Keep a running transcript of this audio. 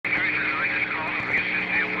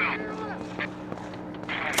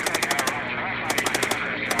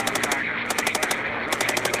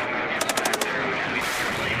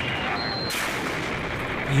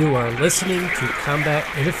You are listening to Combat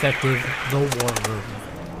Ineffective: The War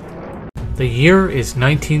Room. The year is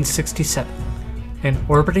 1967. An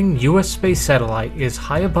orbiting U.S. space satellite is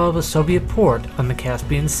high above a Soviet port on the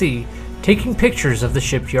Caspian Sea, taking pictures of the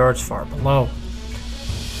shipyards far below.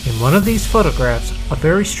 In one of these photographs, a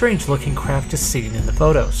very strange-looking craft is seen in the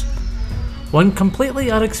photos. One completely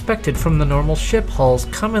unexpected from the normal ship hulls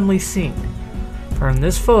commonly seen. For in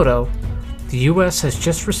this photo, the U.S. has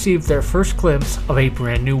just received their first glimpse of a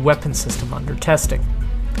brand new weapon system under testing.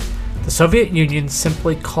 The Soviet Union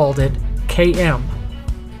simply called it KM,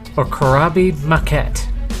 or Karabi Maquette,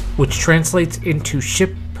 which translates into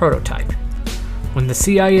ship prototype. When the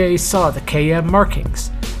CIA saw the KM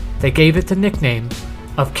markings, they gave it the nickname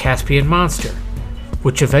of Caspian Monster,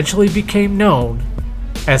 which eventually became known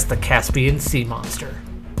as the Caspian Sea Monster.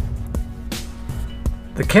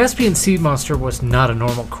 The Caspian Sea Monster was not a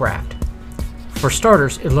normal craft. For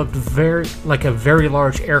starters, it looked like a very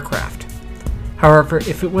large aircraft. However,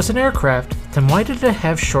 if it was an aircraft, then why did it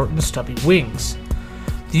have short and stubby wings?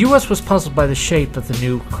 The US was puzzled by the shape of the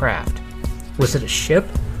new craft. Was it a ship?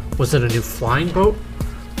 Was it a new flying boat?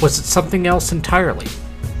 Was it something else entirely?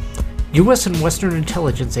 US and Western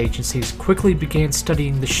intelligence agencies quickly began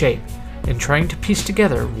studying the shape and trying to piece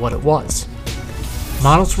together what it was.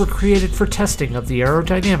 Models were created for testing of the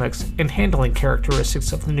aerodynamics and handling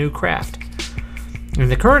characteristics of the new craft. In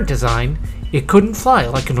the current design, it couldn't fly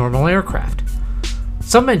like a normal aircraft.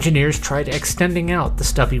 Some engineers tried extending out the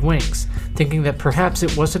stubby wings, thinking that perhaps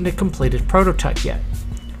it wasn't a completed prototype yet.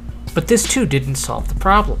 But this too didn't solve the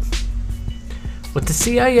problem. What the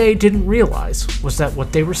CIA didn't realize was that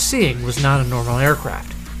what they were seeing was not a normal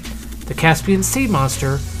aircraft. The Caspian Sea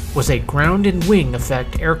Monster was a ground and wing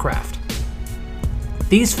effect aircraft.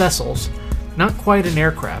 These vessels, not quite an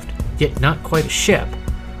aircraft, yet not quite a ship,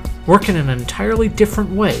 work in an entirely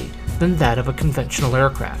different way than that of a conventional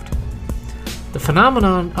aircraft. The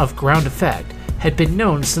phenomenon of ground effect had been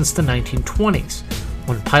known since the 1920s,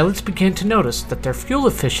 when pilots began to notice that their fuel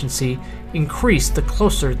efficiency increased the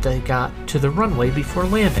closer they got to the runway before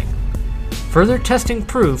landing. Further testing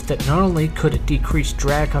proved that not only could it decrease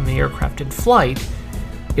drag on the aircraft in flight,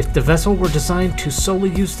 if the vessel were designed to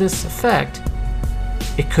solely use this effect,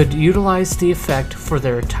 it could utilize the effect for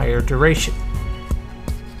their entire duration.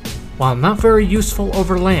 While not very useful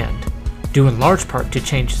over land, due in large part to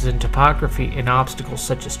changes in topography and obstacles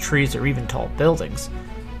such as trees or even tall buildings,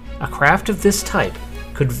 a craft of this type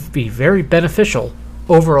could be very beneficial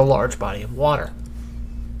over a large body of water.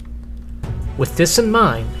 With this in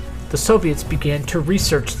mind, the Soviets began to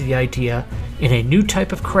research the idea in a new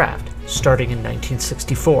type of craft starting in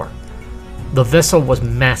 1964. The vessel was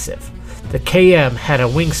massive. The KM had a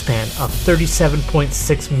wingspan of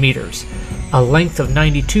 37.6 meters, a length of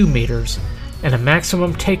 92 meters, and a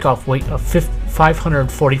maximum takeoff weight of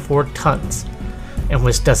 544 tons, and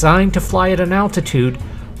was designed to fly at an altitude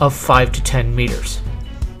of 5 to 10 meters,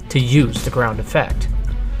 to use the ground effect.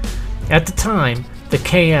 At the time, the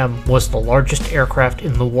KM was the largest aircraft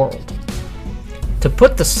in the world. To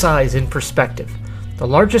put the size in perspective, the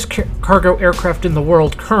largest cargo aircraft in the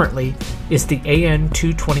world currently is the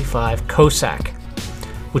AN-225 Cossack,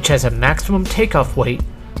 which has a maximum takeoff weight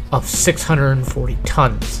of 640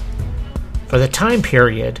 tons. For the time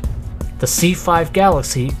period, the C-5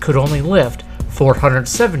 Galaxy could only lift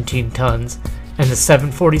 417 tons, and the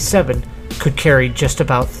 747 could carry just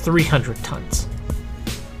about 300 tons.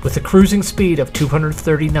 With a cruising speed of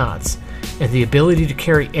 230 knots and the ability to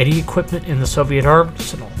carry any equipment in the Soviet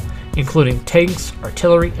arsenal, including tanks,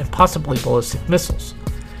 artillery, and possibly ballistic missiles,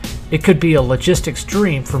 it could be a logistics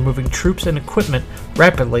dream for moving troops and equipment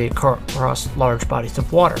rapidly across large bodies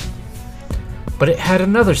of water. But it had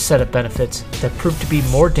another set of benefits that proved to be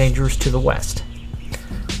more dangerous to the West.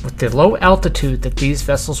 With the low altitude that these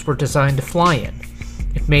vessels were designed to fly in,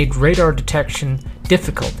 it made radar detection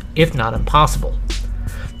difficult, if not impossible.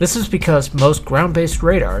 This is because most ground-based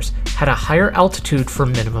radars had a higher altitude for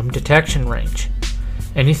minimum detection range.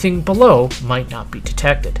 Anything below might not be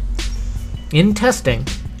detected. In testing,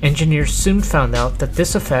 engineers soon found out that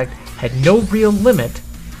this effect had no real limit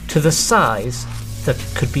to the size that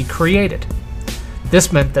could be created.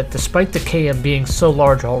 This meant that despite the KM being so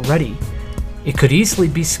large already, it could easily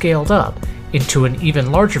be scaled up into an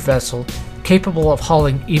even larger vessel capable of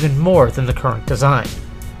hauling even more than the current design.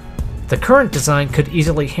 The current design could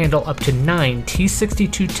easily handle up to 9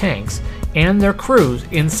 T-62 tanks and their crews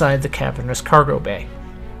inside the cavernous cargo bay.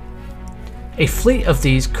 A fleet of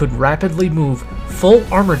these could rapidly move full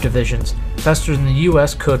armor divisions faster than the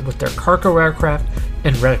US could with their cargo aircraft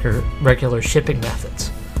and regular shipping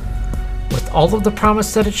methods. With all of the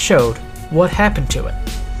promise that it showed, what happened to it?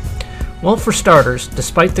 Well, for starters,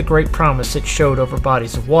 despite the great promise it showed over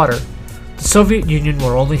bodies of water, the Soviet Union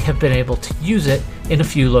would only have been able to use it in a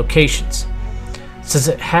few locations. Since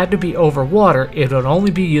it had to be over water, it would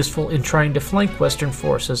only be useful in trying to flank Western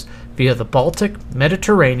forces via the Baltic,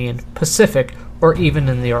 Mediterranean, Pacific, or even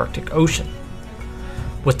in the Arctic Ocean.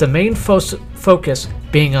 With the main focus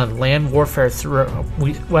being on land warfare throughout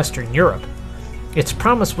Western Europe, its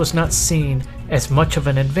promise was not seen as much of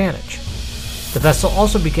an advantage. The vessel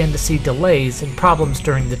also began to see delays and problems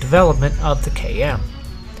during the development of the KM.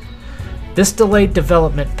 This delayed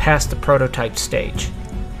development passed the prototype stage.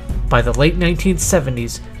 By the late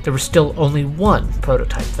 1970s, there was still only one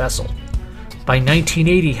prototype vessel. By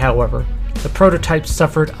 1980, however, the prototype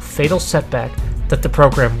suffered a fatal setback that the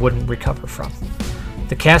program wouldn't recover from.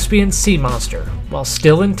 The Caspian Sea Monster, while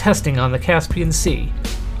still in testing on the Caspian Sea,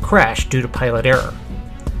 crashed due to pilot error.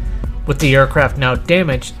 With the aircraft now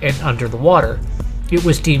damaged and under the water, it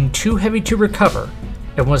was deemed too heavy to recover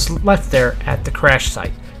and was left there at the crash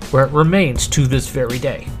site, where it remains to this very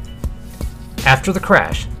day. After the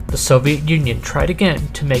crash, the Soviet Union tried again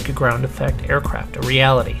to make a ground effect aircraft a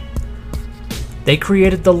reality. They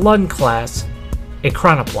created the Lund-class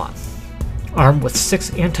Aeroplane. Armed with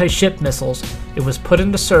 6 anti-ship missiles, it was put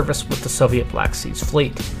into service with the Soviet Black Seas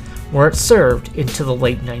Fleet, where it served into the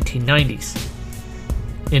late 1990s.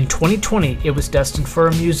 In 2020, it was destined for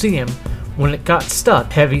a museum when it got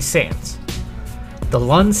stuck heavy sands. The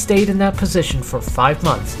Lund stayed in that position for 5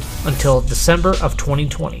 months until December of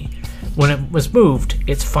 2020, when it was moved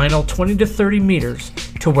its final 20 to 30 meters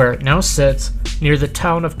to where it now sits near the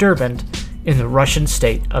town of Derbent in the Russian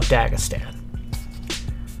state of Dagestan.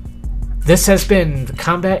 This has been the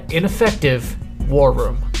Combat Ineffective War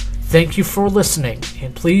Room. Thank you for listening,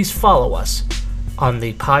 and please follow us on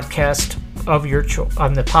the podcast of your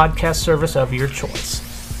on the podcast service of your choice.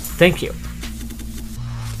 Thank you.